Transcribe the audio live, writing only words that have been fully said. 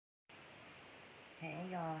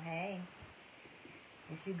Hey y'all, hey.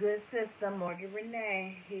 It's your good sister, Morgan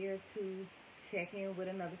Renee, here to check in with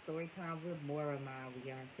another story time with Moira Mine.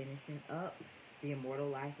 We are finishing up The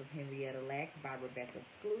Immortal Life of Henrietta Lacks by Rebecca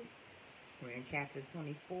Skloot. We're in chapter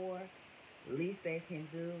 24, Least They Can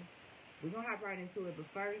Do. We're going to hop right into it, but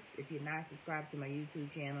first, if you're not subscribed to my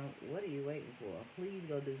YouTube channel, what are you waiting for? Please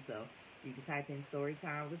go do so. You can type in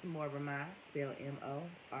Storytime with Moira Mine, spelled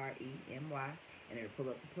M-O-R-E-M-Y, and it'll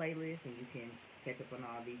pull up the playlist, and you can catch up on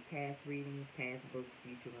all these past readings, past books,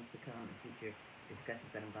 future ones to come, and future discussions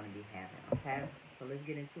that I'm going to be having. Okay? So let's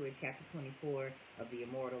get into it. Chapter 24 of The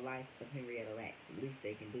Immortal Life of Henrietta Lacks, Least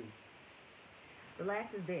They Can Do. The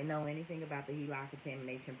Laxes didn't know anything about the Heli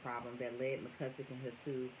contamination problem that led McCusick and her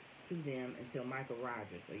to them until Michael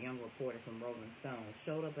Rogers, a young reporter from Rolling Stone,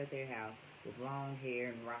 showed up at their house with long hair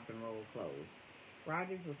and rock and roll clothes.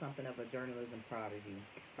 Rogers was something of a journalism prodigy.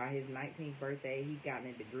 By his 19th birthday, he'd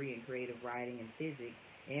gotten a degree in creative writing and physics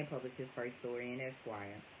and published his first story in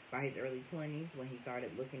Esquire. By his early 20s, when he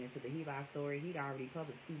started looking into the Heli story, he'd already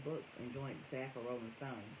published 2 books and joined the staff of Rolling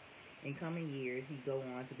Stone. In coming years, he'd go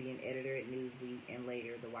on to be an editor at Newsweek and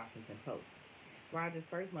later the Washington Post. Rogers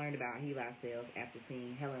first learned about Heli cells after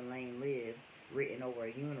seeing Helen Lane Live written over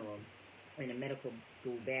a urinal in a medical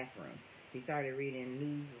school bathroom. He started reading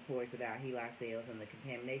news reports about Heli cells and the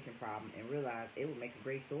contamination problem and realized it would make a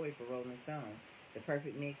great story for Rolling Stone, the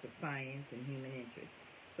perfect mix of science and human interest.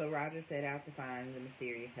 So Rogers set out to find the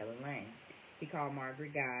mysterious Helen Lane. He called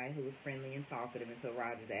Margaret Guy, who was friendly and talkative, until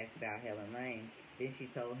Rogers asked about Helen Lane. Then she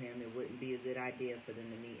told him it wouldn't be a good idea for them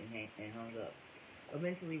to meet and hung up.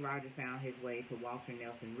 Eventually, Rogers found his way to Walter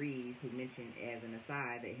Nelson Reeves, who mentioned as an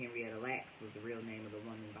aside that Henrietta Lacks was the real name of the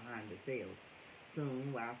woman behind the cells.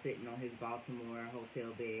 Soon, while sitting on his Baltimore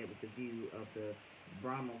hotel bed with the view of the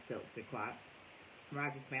Brommel-Seltzer clock,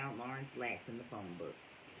 Rogers found Lawrence Lacks in the phone book.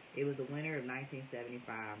 It was the winter of 1975.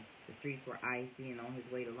 The streets were icy, and on his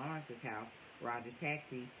way to Lawrence's house, Rogers'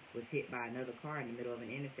 taxi was hit by another car in the middle of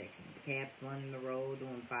an intersection. The cab spun in the road,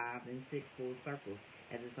 doing 5 and 6 full circles,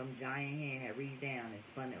 as if some giant hand had reached down and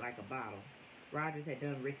spun it like a bottle. Rogers had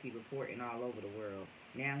done risky reporting all over the world.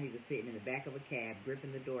 Now he was sitting in the back of a cab,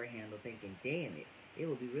 gripping the door handle, thinking, damn it, it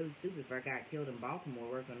would be really stupid if I got killed in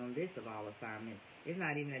Baltimore working on this of all assignments. It's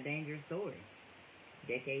not even a dangerous story.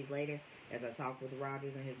 Decades later, as I talked with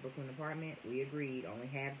Rogers in his Brooklyn apartment, we agreed, only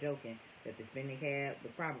half joking, that the spinning cab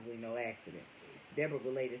was probably no accident. Deborah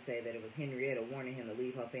would later say that it was Henrietta warning him to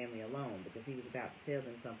leave her family alone because he was about to tell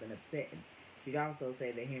them something upsetting. She'd also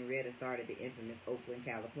say that Henrietta started the infamous Oakland,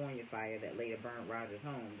 California fire that later burned Rogers'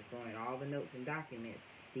 home, destroying all the notes and documents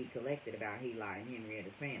he'd collected about Heli and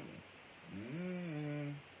Henrietta's family.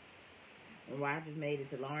 When Rogers made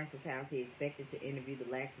it to Lawrence's house, he expected to interview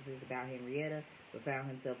the Laxes about Henrietta, but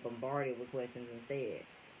found himself bombarded with questions instead.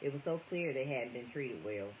 It was so clear they hadn't been treated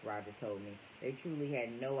well, Rogers told me. They truly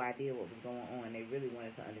had no idea what was going on. They really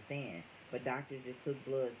wanted to understand. But doctors just took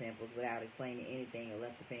blood samples without explaining anything and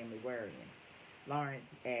left the family worrying. Lawrence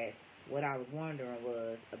asked, what I was wondering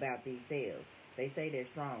was about these cells. They say they're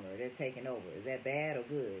stronger. They're taking over. Is that bad or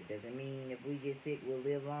good? Does it mean if we get sick, we'll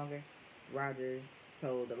live longer? Rogers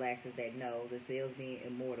told the Laxes that no, the cells being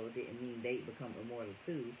immortal didn't mean they'd become immortal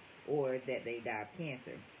too, or that they died of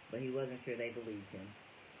cancer, but he wasn't sure they believed him.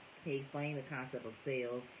 He explained the concept of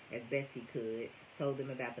cells as best he could, told them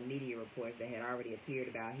about the media reports that had already appeared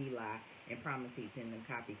about Heli, and promised he'd send them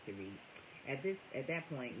copies to read. At that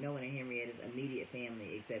point, no one in Henrietta's immediate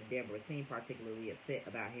family, except Deborah, seemed particularly upset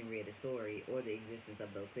about Henrietta's story or the existence of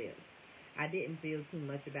those cells. I didn't feel too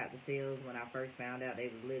much about the cells when I first found out they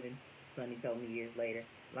was living, Sonny told me years later.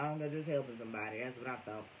 Long as just helping somebody, that's what I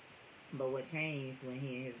thought. But that changed when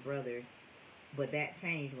he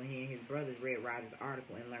and his brothers read Rogers'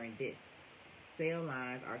 article and learned this. Cell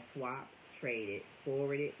lines are swapped, traded,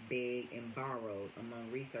 forwarded, begged, and borrowed among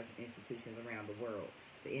research institutions around the world.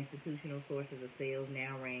 The institutional sources of cells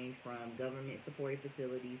now range from government-supported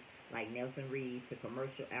facilities like Nelson Reeves to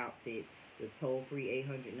commercial outfits with toll-free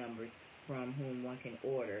 800 numbers from whom one can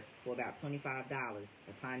order for about $25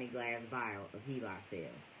 a tiny glass vial of Heli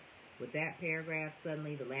cells. With that paragraph,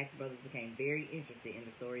 suddenly the Lax brothers became very interested in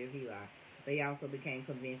the story of Heli. They also became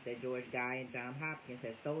convinced that George Guy and John Hopkins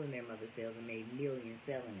had stolen their mother's cells and made millions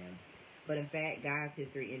selling them. But in fact, Guy's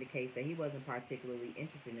history indicates that he wasn't particularly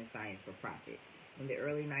interested in science for profit. In the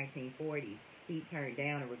early 1940s, he turned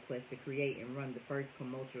down a request to create and run the first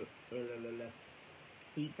commercial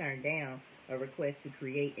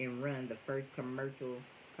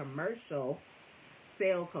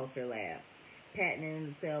cell culture lab. Patenting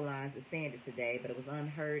the cell lines is standard today, but it was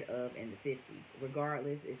unheard of in the 50s.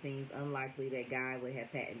 Regardless, it seems unlikely that Guy would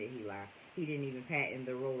have patented Heli. He didn't even patent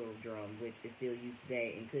the roller drum, which is still used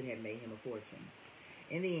today and could have made him a fortune.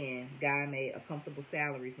 In the end, Guy made a comfortable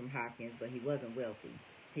salary from Hopkins, but he wasn't wealthy.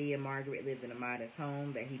 He and Margaret lived in a modest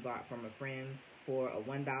home that he bought from a friend for a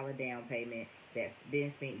 $1 down payment that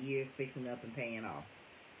then spent years fixing up and paying off.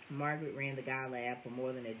 Margaret ran the Guy lab for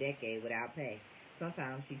more than a decade without pay.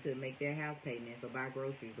 Sometimes she couldn't make their house payments or buy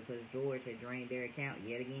groceries because George had drained their account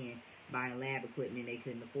yet again, buying lab equipment they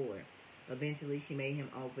couldn't afford. Eventually, she made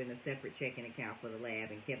him open a separate checking account for the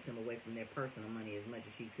lab and kept him away from their personal money as much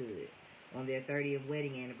as she could. On their 30th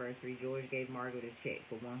wedding anniversary, George gave Margaret a check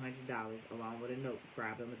for $100 along with a note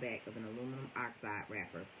inscribed on the back of an aluminum oxide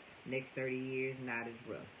wrapper. Next 30 years, not as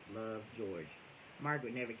rough. Love, George.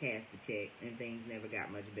 Margaret never cashed the check, and things never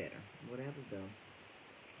got much better. Whatever, though.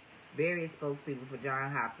 Various spokespeople for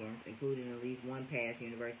Johns Hopkins, including at least one past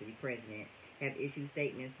university president, have issued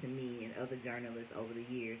statements to me and other journalists over the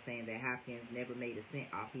years saying that Hopkins never made a cent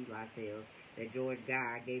off Heli sales, that George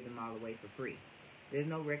Guy gave them all away for free. There's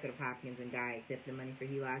no record of Hopkins and Guy accepting money for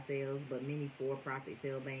Heli sales, but many for-profit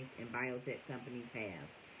cell banks and biotech companies have.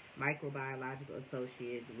 Microbiological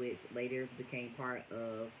Associates, which later became part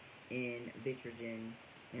of Vitrogen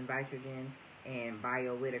and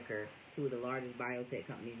BioWhitaker, two of the largest biotech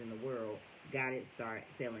companies in the world, got its start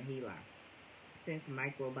selling Heli. Since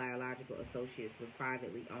Microbiological Associates was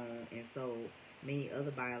privately owned and sold many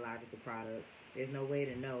other biological products, there's no way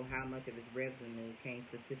to know how much of its revenue came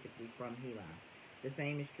specifically from Heli. The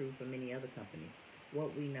same is true for many other companies.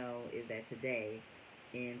 What we know is that today,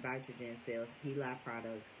 Vitrogen sells Heli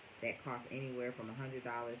products that cost anywhere from $100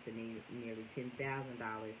 to nearly $10,000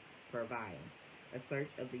 per vial. A search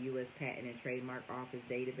of the U.S. Patent and Trademark Office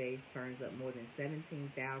database turns up more than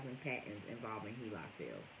 17,000 patents involving Heli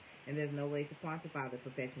sales. And there's no way to quantify the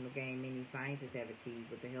professional gain many scientists have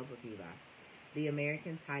achieved with the help of Heli. The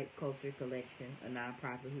American Type Culture Collection, a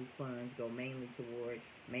nonprofit whose funds go mainly toward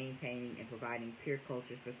maintaining and providing pure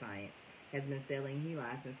cultures for science, has been selling Heli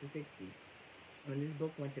since the 60s. When this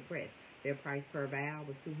book went to press, their price per vial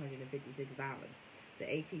was $256. The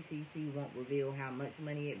ATCC won't reveal how much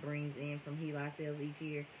money it brings in from Heli sales each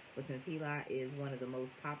year, but since Heli is one of the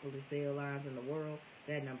most popular cell lines in the world,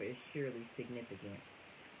 that number is surely significant.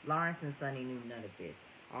 Lawrence and Sonny knew none of this.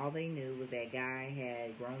 All they knew was that Guy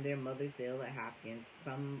had grown their mother's cell at Hopkins,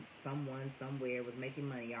 someone somewhere was making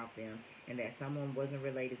money off them, and that someone wasn't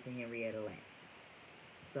related to Henrietta Lacks.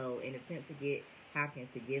 So, in an attempt to get Hopkins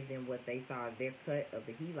to give them what they saw as their cut of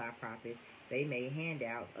the Heli profits, they made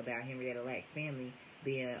handouts about Henrietta Lacks' family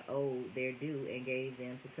being owed their due and gave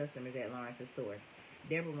them to customers at Lawrence's store.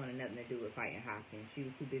 Deborah wanted nothing to do with fighting Hopkins. She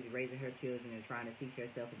was too busy raising her children and trying to teach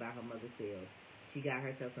herself about her mother's cells. She got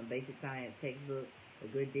herself some basic science textbooks, a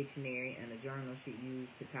good dictionary, and a journal she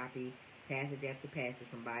used to copy passage after passage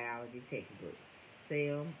from biology textbooks.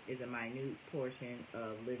 Cell is a minute portion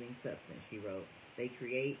of living substance, she wrote. They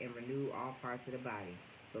create and renew all parts of the body.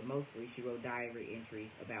 But mostly, she wrote diary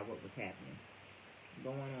entries about what was happening.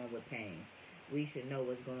 Going on with pain. We should know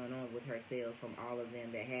what's going on with her cells from all of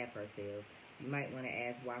them that have her cells. You might want to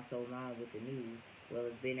ask why so long with the news. Well,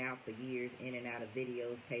 it's been out for years, in and out of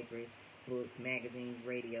videos, papers, books, magazines,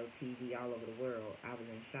 radio, TV, all over the world. I was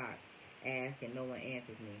in shock. Ask and no one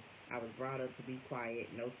answers me. I was brought up to be quiet,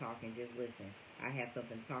 no talking, just listen. I have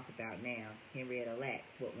something to talk about now. Henrietta Lacks,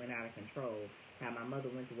 what went out of control. How my mother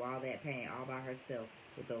went through all that pain all by herself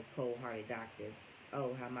with those cold-hearted doctors.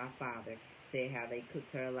 Oh, how my father said how they cooked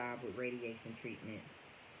her alive with radiation treatment.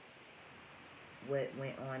 What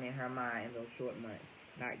went on in her mind in those short months,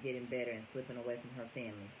 not getting better and slipping away from her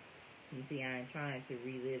family. You see, I am trying to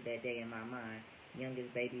relive that day in my mind.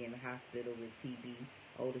 Youngest baby in the hospital with TB,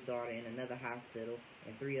 oldest daughter in another hospital,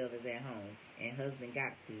 and 3 others at home. And husband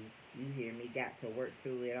got to, you hear me, got to work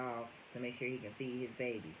through it all to make sure he can feed his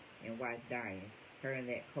baby. And wife dying. Her in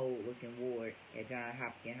that cold-looking ward at Johns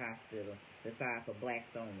Hopkins Hospital, the side for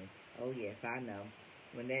blacks only. Oh, yes, I know.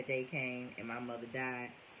 When that day came and my mother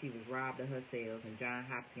died, she was robbed of her cells, and Johns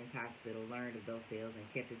Hopkins Hospital learned of those cells and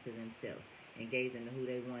kept it to themselves, and gave them to who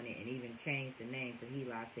they wanted, and even changed the name to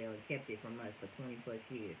Heli Cell and kept it from us for 20-plus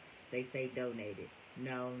years. They say donated.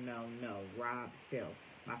 No. Robbed self.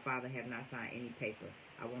 My father have not signed any paper.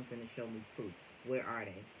 I want them to show me proof. Where are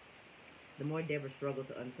they? The more Deborah struggled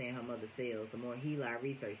to understand her mother's cells, the more Heli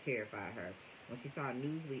research terrified her. When she saw a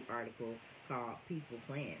Newsweek article called People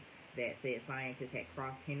Plants that said scientists had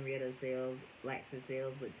crossed Henrietta cells, Lacks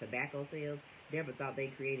cells with tobacco cells, Deborah thought they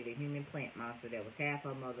created a human plant monster that was half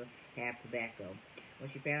her mother, half tobacco. When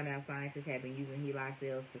she found out scientists had been using Heli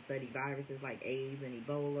cells to study viruses like AIDS and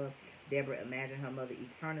Ebola, Deborah imagined her mother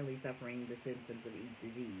eternally suffering the symptoms of each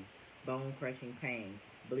disease: bone-crushing pain,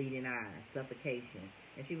 bleeding eyes, suffocation.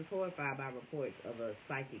 and she was horrified by reports of a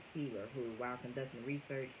psychic healer who, while conducting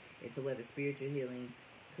research into whether spiritual healing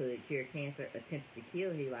could cure cancer, attempted to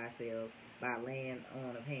kill HeLi cells by laying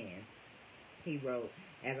on of hands. He wrote,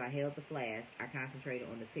 "As I held the flask, I concentrated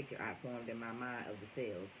on the picture I formed in my mind of the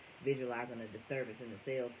cells, visualizing a disturbance in the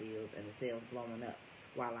cell fields and the cells blowing up.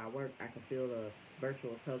 While I worked, I could feel a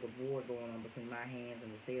virtual tug of war going on between my hands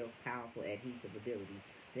and the cell's powerful adhesive ability.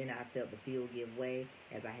 Then I felt the field give way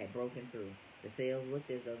as I had broken through. The cells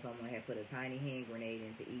looked as though someone had put a tiny hand grenade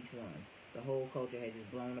into each one. The whole culture had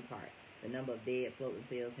just blown apart. The number of dead floating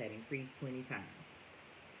cells had increased 20 times."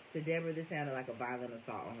 To Deborah, this sounded like a violent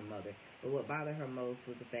assault on her mother, but what bothered her most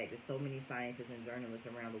was the fact that so many scientists and journalists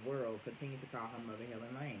around the world continued to call her mother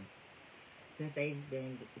Helen Lane. Since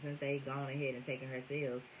they'd gone ahead and taken her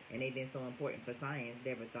cells, and they'd been so important for science,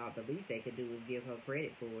 Deborah thought the least they could do was give her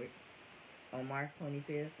credit for it. On March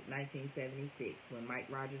 25th, 1976, when Mike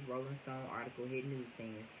Rogers' Rolling Stone article hit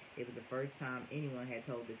newsstands, it was the first time anyone had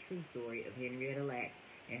told the true story of Henrietta Lacks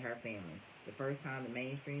and her family. The first time the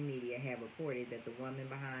mainstream media had reported that the woman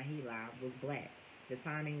behind HeLi was black. The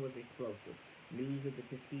timing was explosive. News of the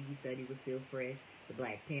Tuskegee study was still fresh. The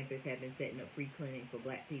Black Panthers had been setting up free clinics for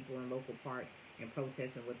black people in local parks and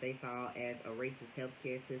protesting what they saw as a racist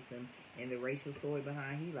healthcare system, and the racial story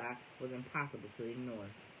behind HeLi was impossible to ignore.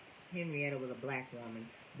 Henrietta was a black woman,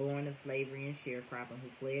 born of slavery and sharecropping, who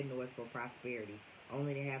fled north for prosperity,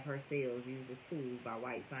 only to have her cells used as tools by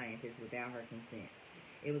white scientists without her consent.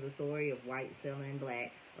 It was a story of whites selling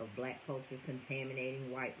black, of black cultures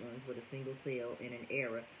contaminating white ones with a single cell in an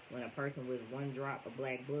era when a person with one drop of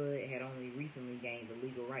black blood had only recently gained the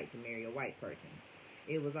legal right to marry a white person.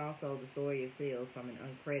 It was also the story of cells from an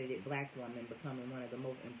uncredited black woman becoming one of the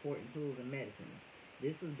most important tools in medicine.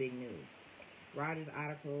 This was big news. Rogers'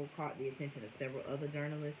 article caught the attention of several other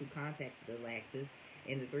journalists who contacted the Laxes.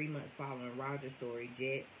 In the 3 months following Rogers' story,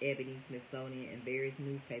 Jet, Ebony, Smithsonian, and various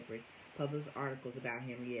newspapers published articles about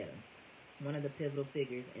Henrietta, one of the pivotal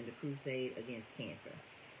figures in the crusade against cancer.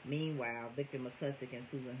 Meanwhile, Victor McCusick and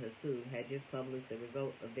Susan Hasu had just published the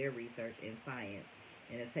results of their research in Science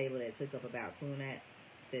in a table that took up about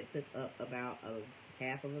a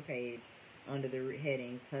half of a page under the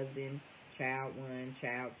headings Husband, Child 1,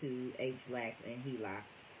 Child 2, H. Lax, and HeLi.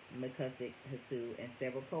 McCusick, Hasu, and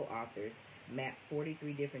several co-authors mapped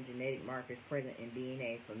 43 different genetic markers present in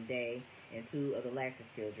DNA from Day and 2 of the Lax's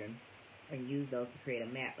children, and used those to create a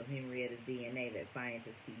map of Henrietta's DNA that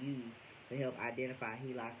scientists could use to help identify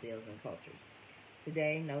HeLi cells and cultures.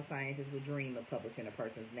 Today, no scientist would dream of publishing a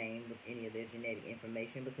person's name with any of their genetic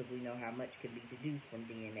information because we know how much can be deduced from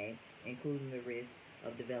DNA, including the risk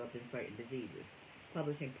of developing certain diseases.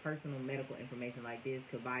 Publishing personal medical information like this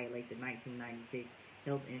could violate the 1996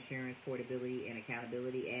 Health Insurance Portability and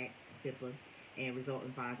Accountability Act, HIPAA, and result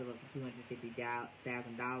in fines of up to $250,000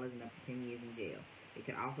 and up to 10 years in jail. It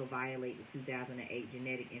could also violate the 2008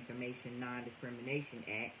 Genetic Information Non-Discrimination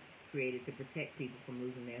Act, created to protect people from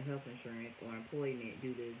losing their health insurance or employment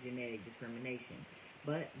due to genetic discrimination.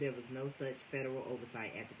 But there was no such federal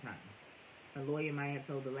oversight at the time. A lawyer might have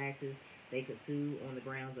told the Laxes they could sue on the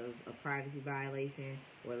grounds of a privacy violation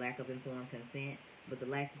or lack of informed consent, but the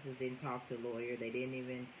Laxes didn't talk to a lawyer. They didn't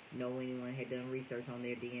even know anyone had done research on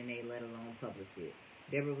their DNA, let alone published it.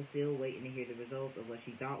 Deborah was still waiting to hear the results of what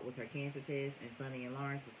she thought was her cancer test, and Sonny and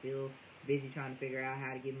Lawrence were still busy trying to figure out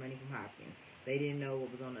how to get money from Hopkins. They didn't know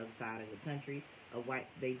what was on the other side of the country.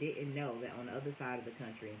 They didn't know that on the other side of the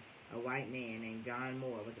country, a white man named John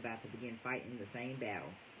Moore was about to begin fighting the same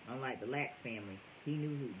battle. Unlike the Lax family, he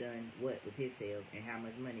knew who'd done what with his cells and how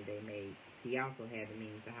much money they made. He also had the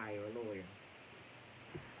means to hire a lawyer.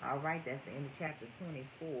 All right, that's the end of chapter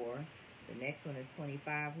 24. The next one is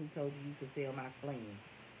 25. Who told you could sell my spleen?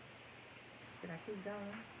 Should I keep going?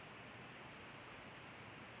 Let's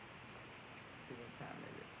see what time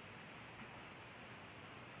is it.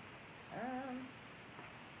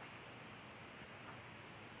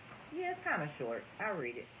 Yeah, it's kind of short. I'll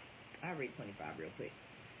read it. I'll read 25 real quick.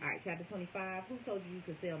 All right, chapter 25. Who told you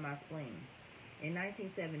could sell my spleen? In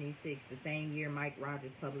 1976, the same year Mike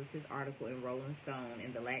Rogers published his article in Rolling Stone and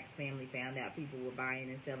the Lax family found out people were buying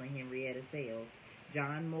and selling Henrietta cells,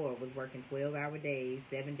 John Moore was working 12-hour days,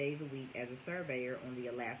 7 days a week as a surveyor on the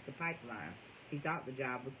Alaska pipeline. He thought the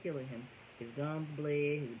job was killing him. His gums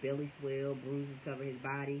bled, his belly swelled, bruises covered his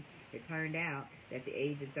body. It turned out that at the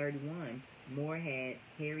age of 31, Moore had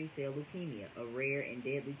hairy cell leukemia, a rare and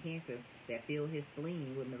deadly cancer that filled his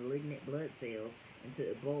spleen with malignant blood cells until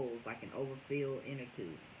it bulged like an overfilled inner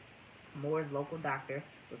tube. Moore's local doctor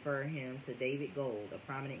referred him to David Gold, a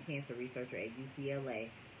prominent cancer researcher at UCLA,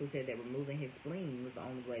 who said that removing his spleen was the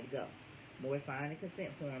only way to go. Moore signed a consent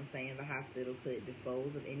form saying the hospital could dispose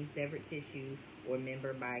of any severed tissue or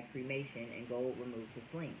member by cremation and gold removed to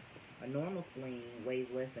spleen. A normal spleen weighs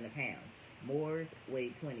less than a pound. Moore's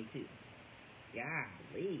weighed 22.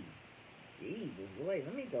 Golly. Jesus, boy,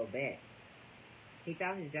 let me go back. He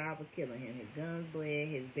thought his job was killing him. His guns bled,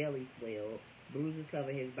 his belly swelled, bruises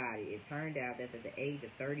covered his body. It turned out that at the age of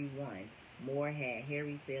 31, Moore had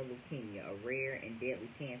hairy cell leukemia, a rare and deadly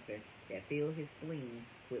cancer that filled his spleen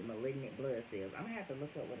with malignant blood cells. I'm going to have to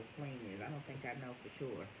look up what a spleen is. I don't think I know for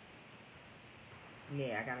sure.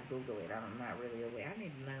 Yeah, I got to Google it. I'm not really aware. I need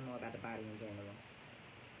to learn more about the body in general.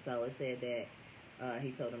 So it said that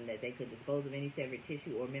he told them that they could dispose of any severed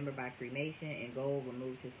tissue or member by cremation and gold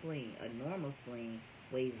removed his spleen. A normal spleen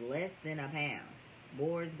weighs less than a pound.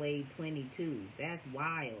 Moore's weighed 22. That's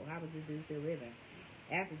wild. How was this dude still living?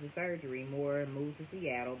 After the surgery, Moore moved to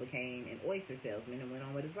Seattle, became an oyster salesman, and went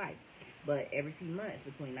on with his life. But every few months,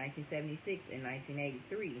 between 1976 and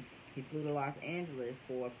 1983, he flew to Los Angeles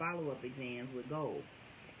for follow-up exams with gold.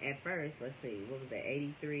 At first, let's see, what was that,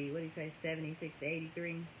 83, what did he say, 76 to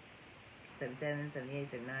 83? 77,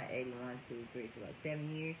 78, 79, 81, 2, 3, so like 7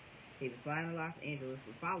 years. He was flying to Los Angeles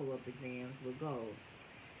for follow-up exams with gold.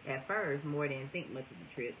 At first, Moore didn't think much of the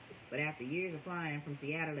trip, but after years of flying from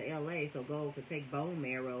Seattle to L.A. so gold could take bone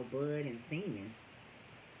marrow, blood, and semen,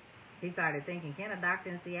 he started thinking, can a doctor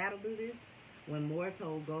in Seattle do this? When Moore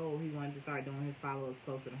told Gold he wanted to start doing his follow-ups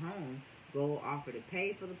closer to home, Gold offered to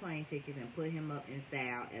pay for the plane tickets and put him up in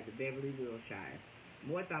style at the Beverly Wilshire.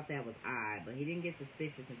 Moore thought that was odd, but he didn't get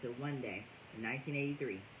suspicious until one day, in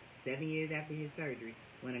 1983, 7 years after his surgery,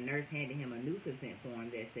 when a nurse handed him a new consent form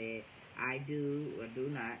that said, I do or do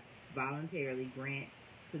not voluntarily grant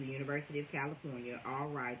to the University of California all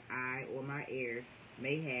rights I or my heirs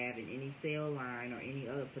may have in any cell line or any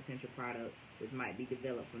other potential product which might be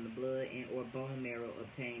developed from the blood and or bone marrow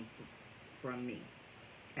obtained from me.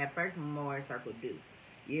 At first, Moore circled do.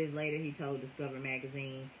 Years later, he told Discover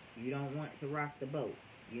magazine, you don't want to rock the boat.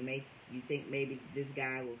 You think maybe this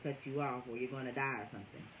guy will cut you off or you're going to die or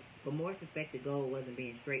something. But Moore suspected Gold wasn't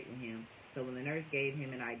being straight with him, so when the nurse gave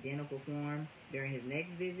him an identical form during his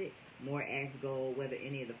next visit, Moore asked Gold whether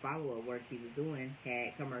any of the follow-up work he was doing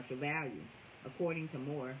had commercial value. According to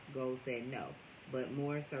Moore, Gold said no, but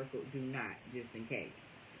Moore circled do not, just in case.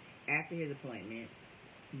 After his appointment,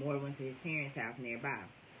 Moore went to his parents' house nearby.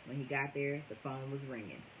 When he got there, the phone was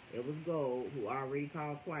ringing. It was Gold, who already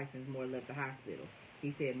called twice since Moore left the hospital.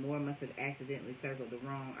 He said Moore must have accidentally circled the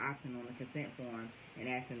wrong option on the consent form and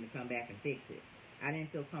asked him to come back and fix it. I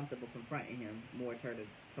didn't feel comfortable confronting him, Moore told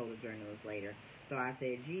a journalist later. So I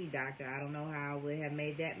said, gee, doctor, I don't know how I would have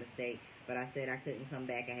made that mistake, but I said I couldn't come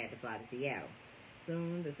back. I had to fly to Seattle.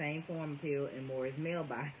 Soon, the same form appeared in Moore's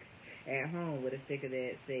mailbox at home with a sticker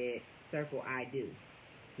that said, circle I do.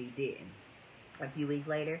 He didn't. A few weeks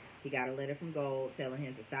later, he got a letter from Gold telling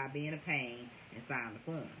him to stop being a pain and sign the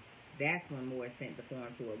form. That's when Moore sent the form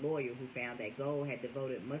to a lawyer who found that Gold had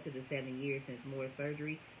devoted much of the 7 years since Moore's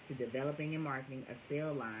surgery to developing and marketing a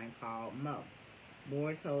cell line called Mo.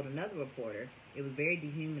 Moore told another reporter it was very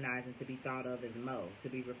dehumanizing to be thought of as Mo, to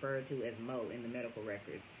be referred to as Mo in the medical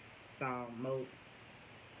records. To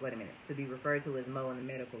be referred to as Mo in the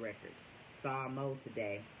medical records. Saw Mo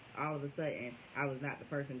today. All of a sudden, I was not the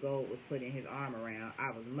person Gold was putting his arm around.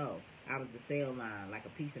 I was Mo. I was the cell line, like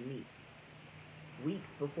a piece of meat.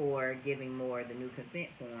 Weeks before giving Moore the new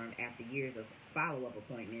consent form, after years of follow-up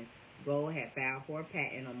appointments, Gold had filed for a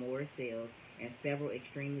patent on Moore's cells and several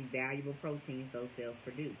extremely valuable proteins those cells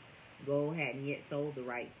produce. Gold hadn't yet sold the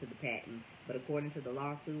rights to the patent, but according to the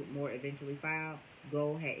lawsuit Moore eventually filed,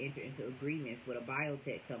 Gold had entered into agreements with a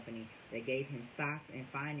biotech company that gave him stocks and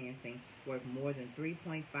financing worth more than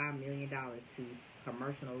 $3.5 million to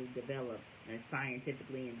commercially develop and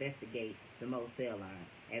scientifically investigate the Mo cell line.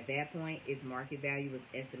 At that point, its market value was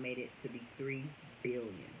estimated to be $3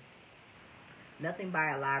 billion. Nothing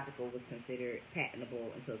biological was considered patentable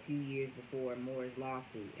until a few years before Moore's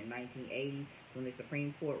lawsuit in 1980, when the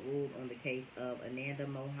Supreme Court ruled on the case of Ananda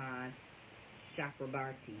Mohan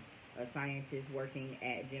Chakrabarti, a scientist working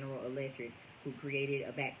at General Electric who created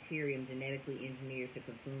a bacterium genetically engineered to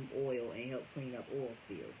consume oil and help clean up oil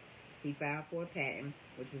spills. He filed for a patent,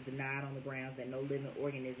 which was denied on the grounds that no living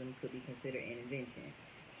organism could be considered an invention.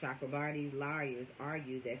 Chakrabarti's lawyers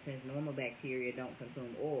argued that since normal bacteria don't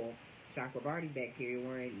consume oil, Chakrabarti bacteria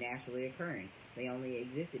weren't naturally occurring. They only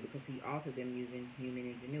existed because he altered them using human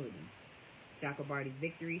ingenuity. Chakrabarti's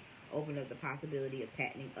victory opened up the possibility of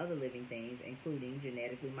patenting other living things, including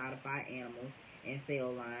genetically modified animals and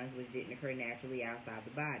cell lines which didn't occur naturally outside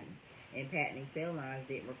the body. And patenting cell lines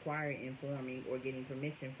didn't require informing or getting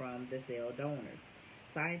permission from the cell donors.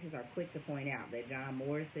 Scientists are quick to point out that John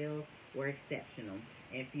Moore's cells were exceptional,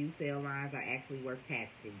 and few cell lines are actually worth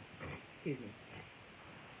patenting.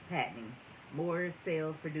 Moore's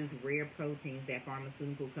cells produce rare proteins that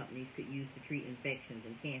pharmaceutical companies could use to treat infections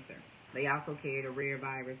and cancer. They also carried a rare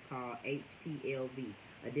virus called Ht.3,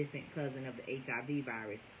 a distant cousin of the HIV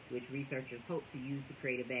virus, which researchers hope to use to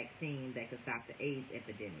create a vaccine that could stop the AIDS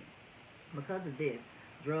epidemic. Because of this,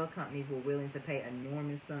 drug companies were willing to pay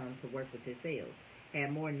enormous sums to work with his cells.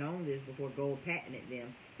 Had Moore known this before Gold patented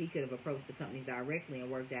them, he could have approached the companies directly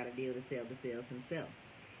and worked out a deal to sell the cells himself.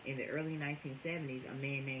 In the early 1970s, a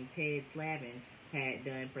man named Ted Spleen had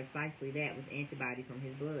done precisely that with antibodies from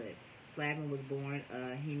his blood. Spleen was born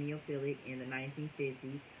a hemophilic in the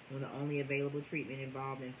 1950s when the only available treatment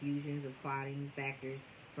involved infusions of clotting factors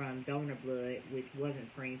from donor blood, which wasn't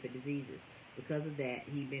screened for diseases. Because of that,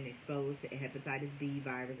 he'd been exposed to hepatitis B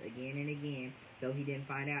virus again and again, though he didn't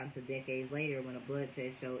find out until decades later when a blood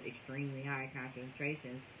test showed extremely high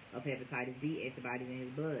concentrations of hepatitis B antibodies in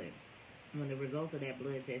his blood. When the results of that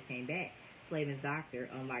blood test came back, Slavens' doctor,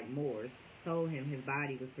 unlike Moore's, told him his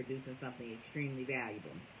body was producing something extremely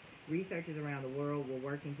valuable. Researchers around the world were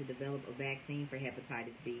working to develop a vaccine for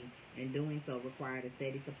hepatitis B, and doing so required a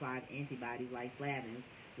steady supply of antibodies like Slavens,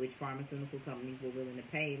 which pharmaceutical companies were willing to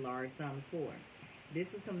pay large sums for. This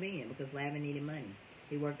was convenient because Slavin needed money.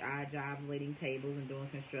 He worked odd jobs waiting tables and doing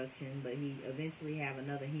construction, but he eventually had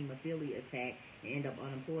another hemophilia attack and ended up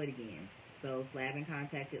unemployed again. So Slavin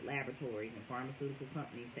contacted laboratories and pharmaceutical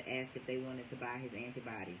companies to ask if they wanted to buy his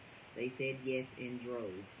antibodies. They said yes in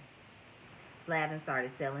droves. Slavin started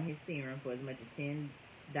selling his serum for as much as $10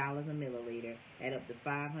 a milliliter at up to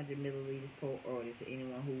 500 milliliters per order to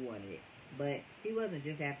anyone who wanted it. But he wasn't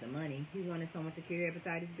just after money. He wanted someone to cure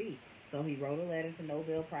hepatitis B. So he wrote a letter to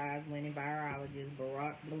Nobel Prize-winning virologist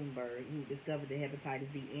Barack Bloomberg, who discovered the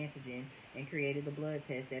hepatitis B antigen and created the blood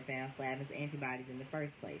test that found Slavin's antibodies in the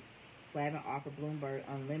first place. Slavin offered Bloomberg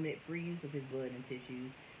unlimited free use of his blood and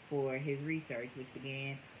tissues for his research, which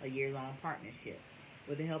began a year-long partnership.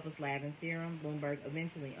 With the help of Slavin's serum, Bloomberg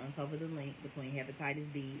eventually uncovered the link between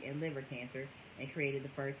hepatitis B and liver cancer and created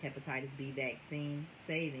the first hepatitis B vaccine,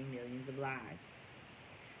 saving millions of lives.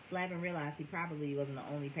 Slavin realized he probably wasn't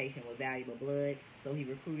the only patient with valuable blood, so he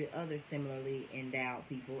recruited other similarly endowed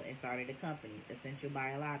people and started a company, Essential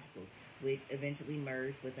Biologicals, which eventually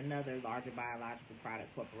merged with another larger biological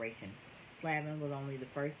product corporation. Slavin was only the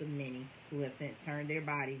first of many who have since turned their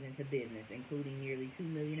bodies into business, including nearly 2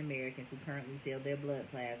 million Americans who currently sell their blood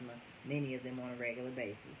plasma, many of them on a regular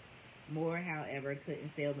basis. Moore, however,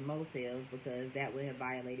 couldn't sell the most cells because that would have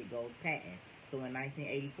violated Gold's patent. So in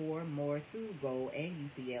 1984, Moore sued Gold and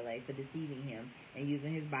UCLA for deceiving him and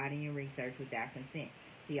using his body in research without consent.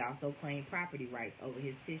 He also claimed property rights over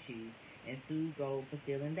his tissues and sued Gold for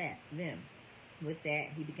stealing them. With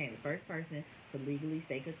that, he became the first person to legally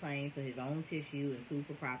stake a claim to his own tissue and sue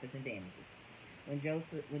for profits and damages. When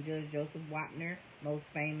Judge Joseph Wapner, most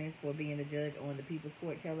famous for being the judge on the People's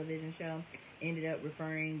Court television show, ended up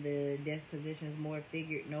referring the depositions, Moore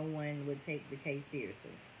figured no one would take the case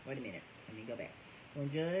seriously. Wait a minute, let me go back. When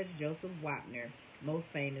Judge Joseph Wapner, most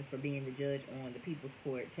famous for being the judge on the People's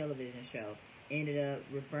Court television show, ended up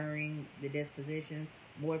referring the depositions,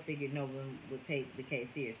 Moore figured no one would take the case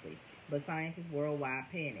seriously. But scientists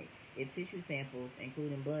worldwide panicked. If tissue samples,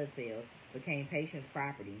 including blood cells, became patients'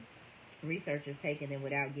 property, researchers taking them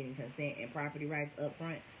without getting consent and property rights up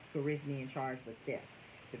front could risk being charged with theft.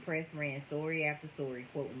 The press ran story after story,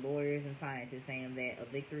 quoting lawyers and scientists saying that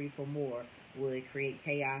a victory for Moore would create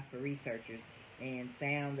chaos for researchers and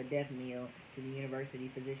sound the death knell to the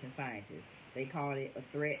university physician scientists. They called it a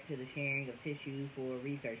threat to the sharing of tissues for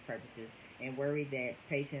research purposes and worried that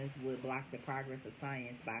patients would block the progress of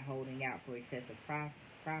science by holding out for excessive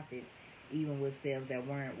profits, even with cells that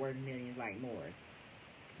weren't worth millions like Moore's.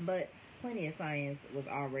 But plenty of science was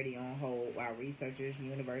already on hold while researchers,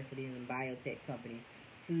 universities, and biotech companies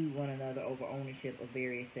sued one another over ownership of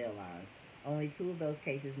various cell lines. Only two of those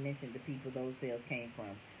cases mentioned the people those cells came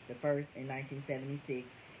from. The first, in 1976,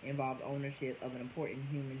 involved ownership of an important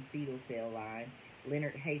human fetal cell line.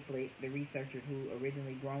 Leonard Hayflick, the researcher who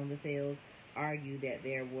originally grown the cells, argued that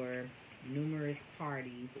there were numerous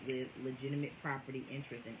parties with legitimate property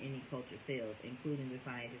interest in any culture cells, including the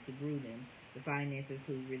scientists who grew them, the financiers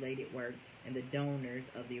who related work, and the donors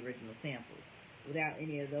of the original samples. Without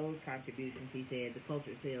any of those contributions, he said, the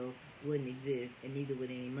cultured cells wouldn't exist, and neither would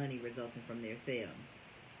any money resulting from their sale.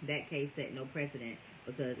 That case set no precedent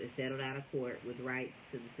because it settled out of court with rights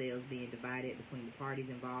to the cells being divided between the parties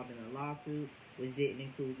involved in the lawsuit, which didn't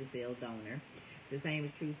include the cell donor. The same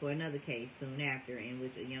is true for another case soon after, in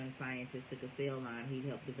which a young scientist took a cell line he'd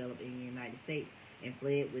helped develop in the United States and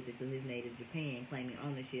fled with it to his native Japan, claiming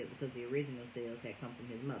ownership because the original cells had come from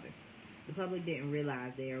his mother. The public didn't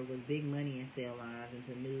realize there was big money in cell lines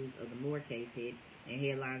until news of the Moore case hit, and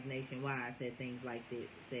headlines nationwide said things like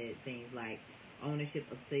ownership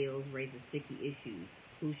of cells raises sticky issues.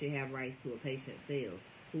 Who should have rights to a patient's cells?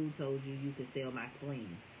 Who told you you could sell my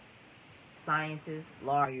spleen? Scientists,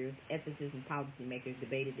 lawyers, ethicists, and policymakers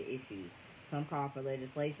debated the issues. Some called for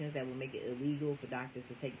legislation that would make it illegal for doctors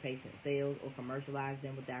to take patient cells or commercialize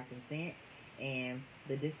them without consent, and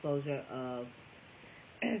the disclosure of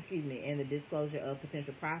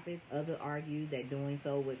potential profits. Others argued that doing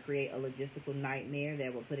so would create a logistical nightmare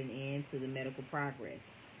that would put an end to the medical progress.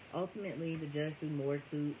 Ultimately, the judge threw Moore's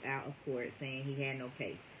suit out of court, saying he had no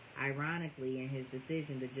case. Ironically, in his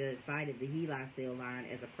decision, the judge cited the HeLi cell line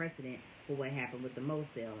as a precedent for what happened with the Mo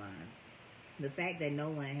cell line. The fact that no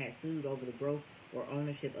one had sued over the growth or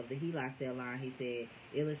ownership of the HeLi cell line, he said,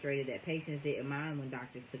 illustrated that patients didn't mind when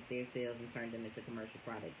doctors took their cells and turned them into commercial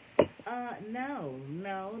products. No,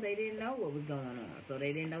 they didn't know what was going on, so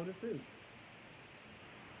they didn't know the suit.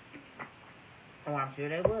 Oh, I'm sure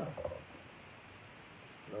they would have.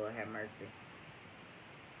 Lord have mercy.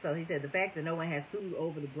 So he said the fact that no one has sued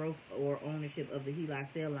over the growth or ownership of the HeLi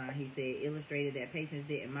cell line, he said, illustrated that patients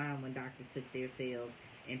didn't mind when doctors took their cells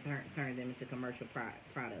and turned them into commercial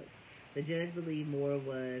products. The judge believed Moore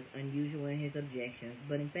was unusual in his objections,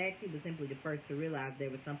 but in fact he was simply the first to realize there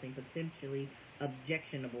was something potentially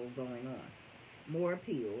objectionable going on. Moore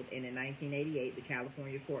appealed, and in 1988 the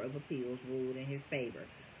California Court of Appeals ruled in his favor,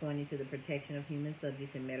 pointing to the Protection of Human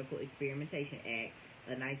Subjects in Medical Experimentation Act,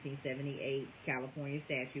 a 1978 California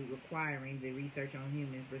statute requiring the research on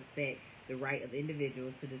humans respect the right of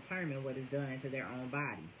individuals to determine what is done to their own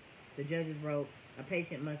body. The judges wrote, a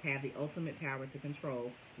patient must have the ultimate power to control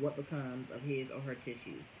what becomes of his or her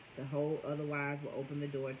tissues. The whole otherwise will open the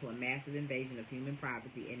door to a massive invasion of human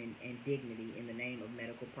privacy and dignity in the name of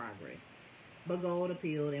medical progress. But Gold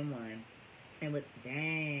appealed and won. And with,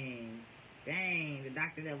 the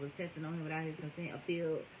doctor that was testing on him without his consent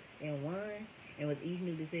appealed and won. And with each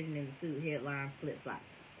new decision in the suit, headlines flip-flop.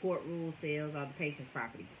 Court rules cells are the patient's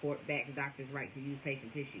property. Court backs the doctor's right to use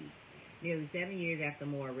patient tissues. Nearly 7 years after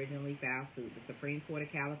Moore originally filed suit, the Supreme Court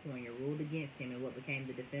of California ruled against him in what became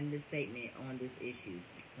the definitive statement on this issue.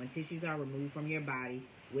 When tissues are removed from your body,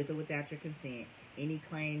 with or without your consent, any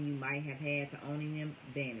claim you might have had to owning them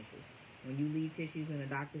vanishes. When you leave tissues in a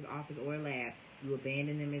doctor's office or a lab, you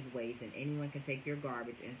abandon them as waste, and anyone can take your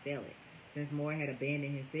garbage and sell it. Since Moore had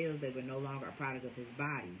abandoned his cells, they were no longer a product of his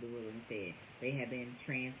body, the ruling said. They had been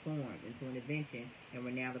transformed into an invention and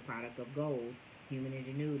were now the product of gold, human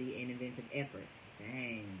ingenuity, and inventive effort.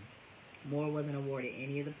 Dang. Moore wasn't awarded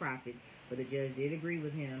any of the profits, but the judge did agree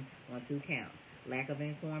with him on 2 counts. Lack of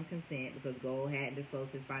informed consent because Gold hadn't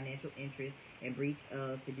disclosed his financial interest, and breach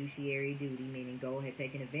of fiduciary duty, meaning Gold had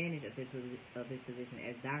taken advantage of his position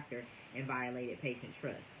as doctor and violated patient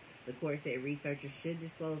trust. The court said researchers should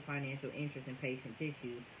disclose financial interest in patient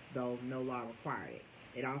tissue, though no law required it.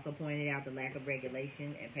 It also pointed out the lack of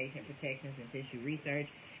regulation and patient protections in tissue research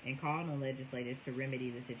and called on legislators to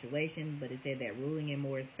remedy the situation, but it said that ruling in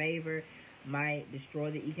Moore's favor might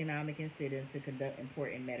destroy the economic incentives to conduct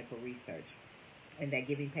important medical research, and that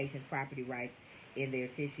giving patients property rights in their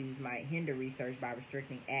tissues might hinder research by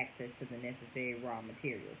restricting access to the necessary raw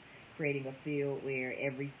materials, creating a field where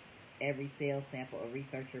every cell sample a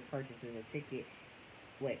researcher purchases a ticket,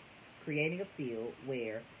 creating a field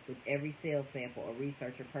where with every cell sample a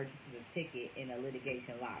researcher purchases a ticket in a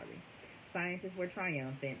litigation lottery. Scientists were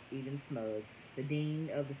triumphant, even smug. The dean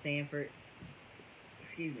of the Stanford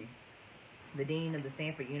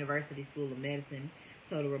University School of Medicine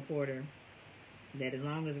told a reporter that as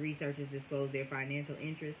long as researchers disclose their financial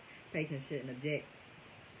interests, patients shouldn't object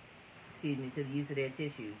to the use of their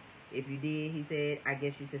tissues. If you did, he said, I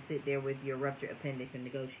guess you could sit there with your ruptured appendix and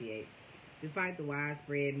negotiate. Despite the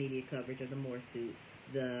widespread media coverage of the Moore suit,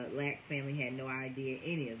 the Lax family had no idea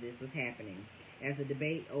any of this was happening. As the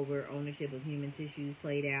debate over ownership of human tissues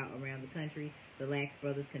played out around the country, the Lax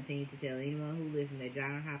brothers continued to tell anyone who listened that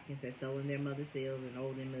Johns Hopkins had stolen their mother's cells and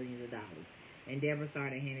owed them millions of dollars. And Deborah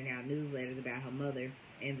started handing out newsletters about her mother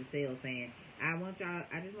and the cells, saying, I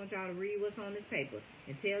just want y'all to read what's on this paper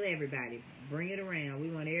and tell everybody. Bring it around. We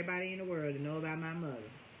want everybody in the world to know about my mother.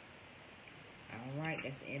 All right,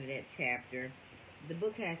 that's the end of that chapter. The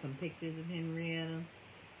book has some pictures of Henrietta.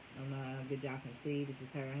 I don't know how good y'all can see. This is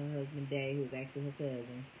her and her husband, Dave, who's actually her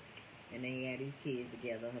cousin. And they had these kids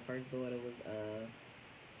together. Her first daughter was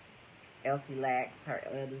Elsie Lax. Her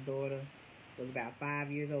eldest daughter was about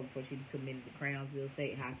 5 years old before she was committed to Crownsville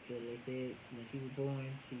State Hospital. They said when she was born,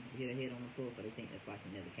 she hit her head on the floor, so they think that's why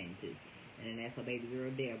she never came to. And then that's her baby girl,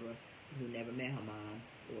 Deborah, who never met her mom.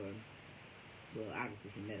 Or, well, obviously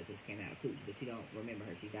she met her because she came out of cooch, but she don't remember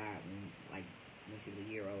her. She died when she was a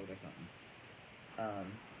year old or something.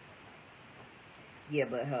 Yeah,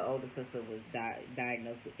 but her older sister was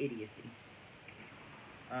diagnosed with idiocy.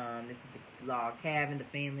 This is the log cabin, the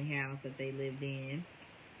family house that they lived in.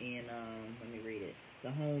 And, let me read it. The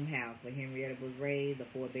home house where Henrietta was raised, a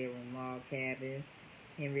 4-bedroom log cabin.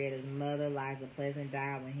 Henrietta's mother, Liza Pleasant,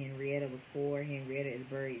 died when Henrietta was 4. Henrietta is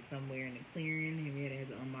buried somewhere in the clearing. Henrietta has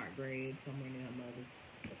an unmarked grave somewhere near her mother.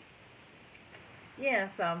 Yeah,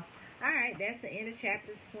 so, alright, that's the end of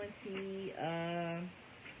chapter 20.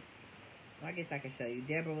 I guess I can show you.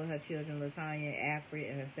 Deborah with her children, LaTanya, Alfred,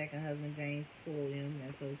 and her second husband, James Williams.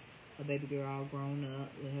 That's her baby girl all grown up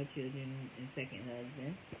with her children and second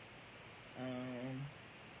husband.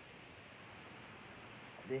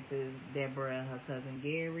 This is Deborah and her cousin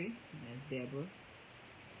Gary. That's Deborah.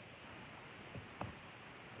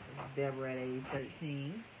 This is Deborah at age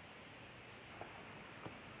 13.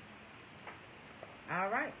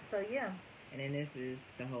 Alright, so yeah. And then this is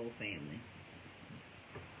the whole family.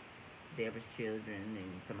 Deborah's children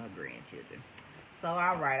and some of her grandchildren. So,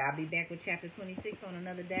 alright, I'll be back with chapter 26 on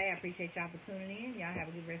another day. I appreciate y'all for tuning in. Y'all have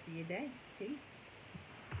a good rest of your day. Peace.